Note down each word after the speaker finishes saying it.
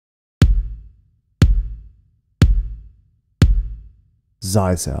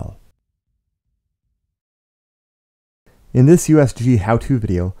Zyxel. In this USG how-to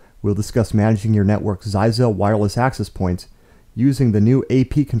video, we'll discuss managing your network's Zyxel wireless access points using the new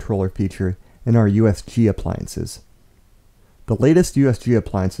AP controller feature in our USG appliances. The latest USG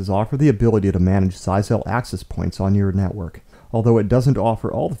appliances offer the ability to manage Zyxel access points on your network. Although it doesn't offer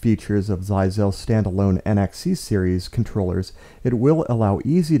all the features of Zyxel's standalone NXC series controllers, it will allow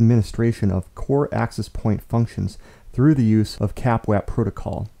easy administration of core access point functions through the use of CAP/WAP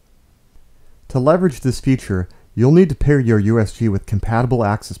protocol. To leverage this feature, you'll need to pair your USG with compatible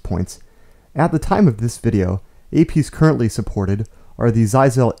access points. At the time of this video, APs currently supported are the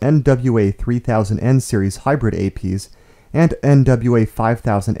Zyxel NWA 3000N series hybrid APs and NWA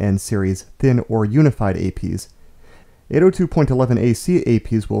 5000N series thin or unified APs. 802.11ac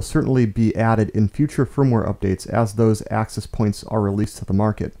APs will certainly be added in future firmware updates as those access points are released to the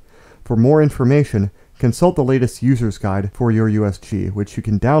market. For more information, consult the latest user's guide for your USG, which you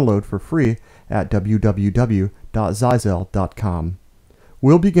can download for free at www.zyxel.com.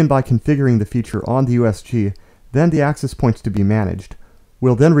 We'll begin by configuring the feature on the USG, then the access points to be managed.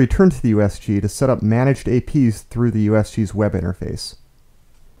 We'll then return to the USG to set up managed APs through the USG's web interface.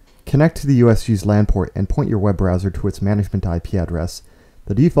 Connect to the USG's LAN port and point your web browser to its management IP address.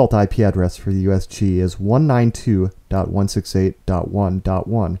 The default IP address for the USG is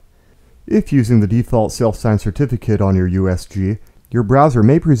 192.168.1.1. If using the default self-signed certificate on your USG, your browser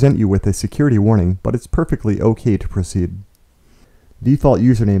may present you with a security warning, but it's perfectly okay to proceed. Default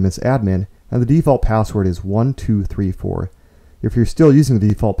username is admin, and the default password is 1234. If you're still using the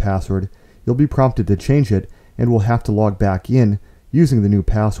default password, you'll be prompted to change it and will have to log back in using the new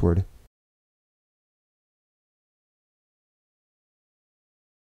password.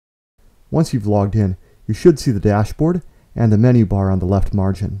 Once you've logged in, you should see the dashboard and the menu bar on the left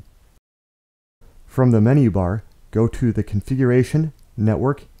margin. From the menu bar, go to the Configuration,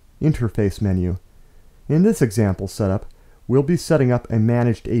 Network, Interface menu. In this example setup, we'll be setting up a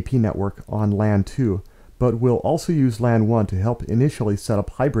managed AP network on LAN 2, but we'll also use LAN 1 to help initially set up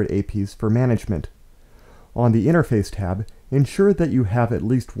hybrid APs for management. On the Interface tab, ensure that you have at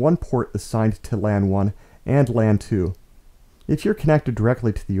least one port assigned to LAN 1 and LAN 2. If you're connected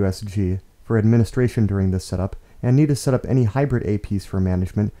directly to the USG for administration during this setup and need to set up any hybrid APs for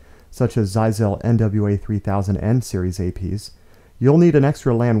management, such as Zyxel NWA 3000N series APs, you'll need an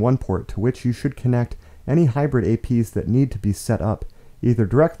extra LAN 1 port to which you should connect any hybrid APs that need to be set up, either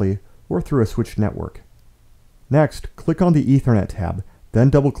directly or through a switched network. Next, click on the Ethernet tab, then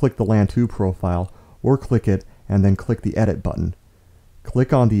double-click the LAN 2 profile, or click it and then click the Edit button.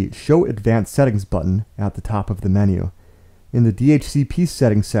 Click on the Show Advanced Settings button at the top of the menu. In the DHCP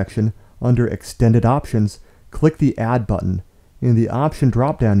settings section, under Extended Options, click the Add button. In the Option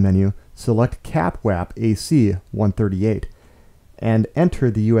drop-down menu, select CAP/WAP AC 138 and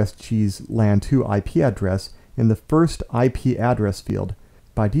enter the USG's LAN 2 IP address in the first IP address field.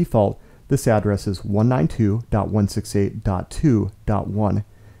 By default, this address is 192.168.2.1.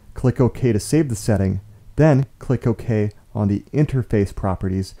 Click OK to save the setting, then click OK on the Interface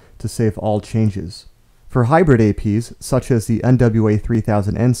properties to save all changes. For hybrid APs, such as the NWA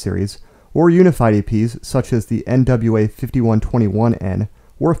 3000N series, or unified APs, such as the NWA 5121N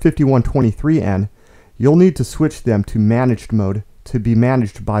or 5123N, you'll need to switch them to managed mode to be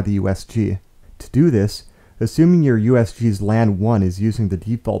managed by the USG. To do this, assuming your USG's LAN 1 is using the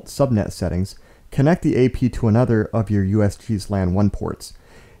default subnet settings, connect the AP to another of your USG's LAN 1 ports,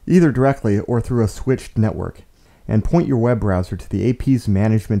 either directly or through a switched network, and point your web browser to the AP's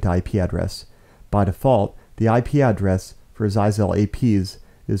management IP address. By default, the IP address for Zyxel APs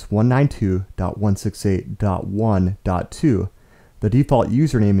is 192.168.1.2. The default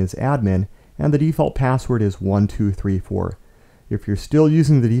username is admin, and the default password is 1234. If you're still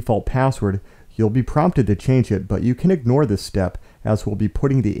using the default password, you'll be prompted to change it, but you can ignore this step as we'll be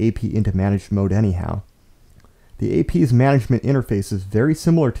putting the AP into managed mode anyhow. The AP's management interface is very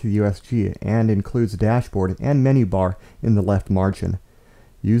similar to the USG and includes a dashboard and menu bar in the left margin.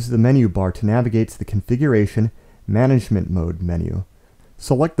 Use the menu bar to navigate to the Configuration Management Mode menu.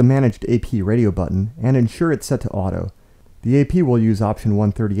 Select the Managed AP Radio button and ensure it's set to Auto. The AP will use option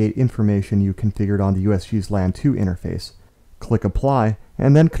 138 information you configured on the USG's LAN 2 interface. Click Apply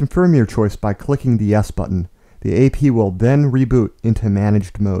and then confirm your choice by clicking the Yes button. The AP will then reboot into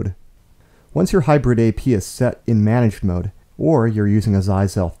managed mode. Once your hybrid AP is set in managed mode, or you're using a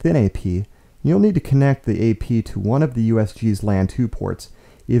Zyxel thin AP, you'll need to connect the AP to one of the USG's LAN 2 ports,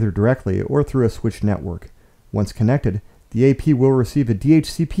 either directly or through a switched network. Once connected, the AP will receive a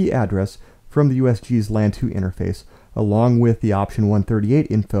DHCP address from the USG's LAN 2 interface, along with the option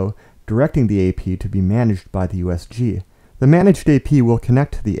 138 info directing the AP to be managed by the USG. The managed AP will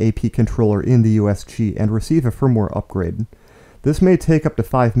connect to the AP controller in the USG and receive a firmware upgrade. This may take up to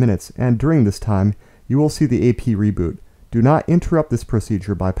 5 minutes, and during this time, you will see the AP reboot. Do not interrupt this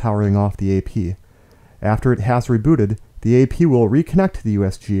procedure by powering off the AP. After it has rebooted, the AP will reconnect to the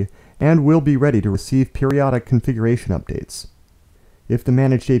USG and will be ready to receive periodic configuration updates. If the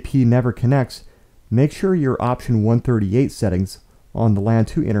managed AP never connects, make sure your option 138 settings on the LAN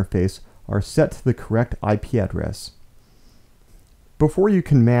 2 interface are set to the correct IP address. Before you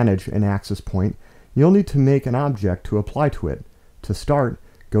can manage an access point, you'll need to make an object to apply to it. To start,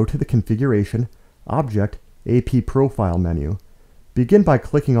 go to the Configuration, Object, AP Profile menu. Begin by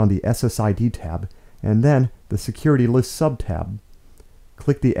clicking on the SSID tab, and then the Security List sub-tab.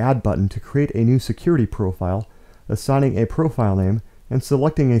 Click the Add button to create a new security profile, assigning a profile name and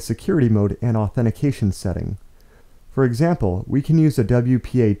selecting a security mode and authentication setting. For example, we can use a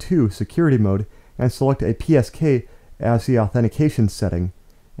WPA2 security mode and select a PSK as the authentication setting,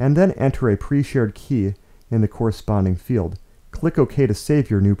 and then enter a pre-shared key in the corresponding field. Click OK to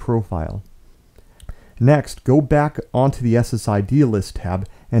save your new profile. Next, go back onto the SSID list tab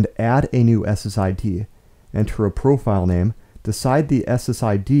and add a new SSID. Enter a profile name, decide the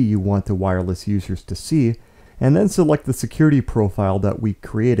SSID you want the wireless users to see, and then select the security profile that we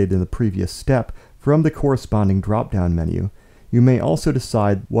created in the previous step from the corresponding drop-down menu. You may also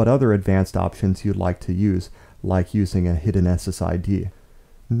decide what other advanced options you'd like to use, like using a hidden SSID.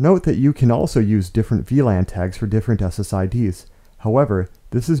 Note that you can also use different VLAN tags for different SSIDs. However,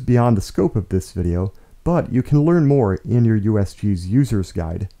 this is beyond the scope of this video, but you can learn more in your USG's User's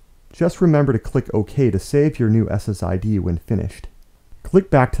Guide. Just remember to click OK to save your new SSID when finished. Click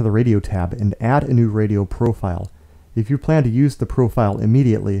back to the Radio tab and add a new radio profile. If you plan to use the profile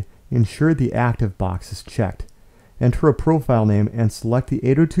immediately, ensure the active box is checked. Enter a profile name and select the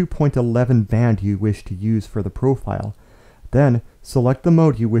 802.11 band you wish to use for the profile. Then, select the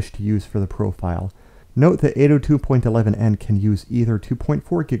mode you wish to use for the profile. Note that 802.11n can use either 2.4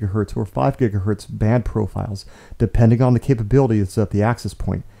 GHz or 5 GHz band profiles, depending on the capabilities of the access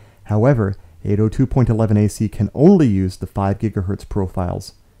point. However, 802.11ac can only use the 5 GHz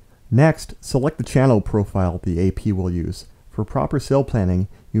profiles. Next, select the channel profile the AP will use. For proper cell planning,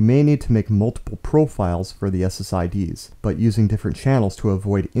 you may need to make multiple profiles for the SSIDs, but using different channels to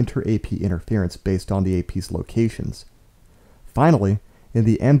avoid inter-AP interference based on the AP's locations. Finally, in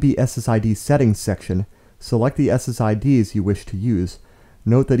the MB SSID settings section, select the SSIDs you wish to use.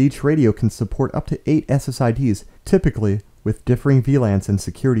 Note that each radio can support up to 8 SSIDs, typically with differing VLANs and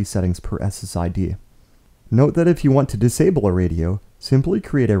security settings per SSID. Note that if you want to disable a radio, simply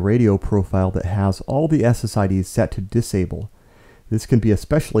create a radio profile that has all the SSIDs set to disable. This can be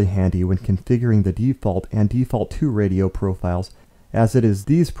especially handy when configuring the default and default 2 radio profiles, as it is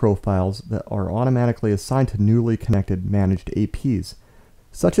these profiles that are automatically assigned to newly connected managed APs.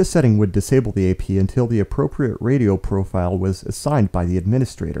 Such a setting would disable the AP until the appropriate radio profile was assigned by the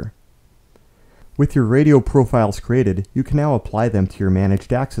administrator. With your radio profiles created, you can now apply them to your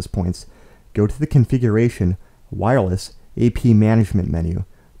managed access points. Go to the Configuration, Wireless, AP Management menu.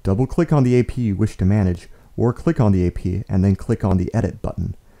 Double-click on the AP you wish to manage, or click on the AP and then click on the Edit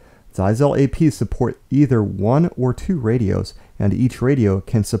button. Zyxel APs support either 1 or 2 radios, and each radio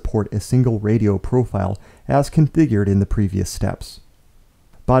can support a single radio profile as configured in the previous steps.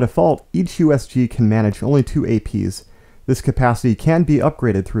 By default, each USG can manage only 2 APs. This capacity can be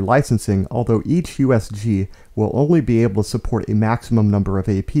upgraded through licensing, although each USG will only be able to support a maximum number of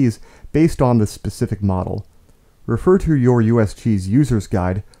APs based on the specific model. Refer to your USG's User's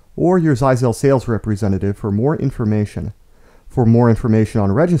Guide or your Zyxel sales representative for more information. For more information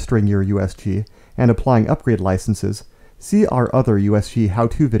on registering your USG and applying upgrade licenses, see our other USG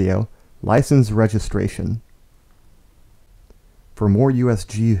how-to video, License Registration. For more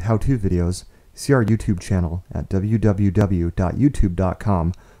USG how-to videos, see our YouTube channel at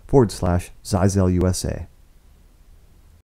www.youtube.com/ZyxelUSA.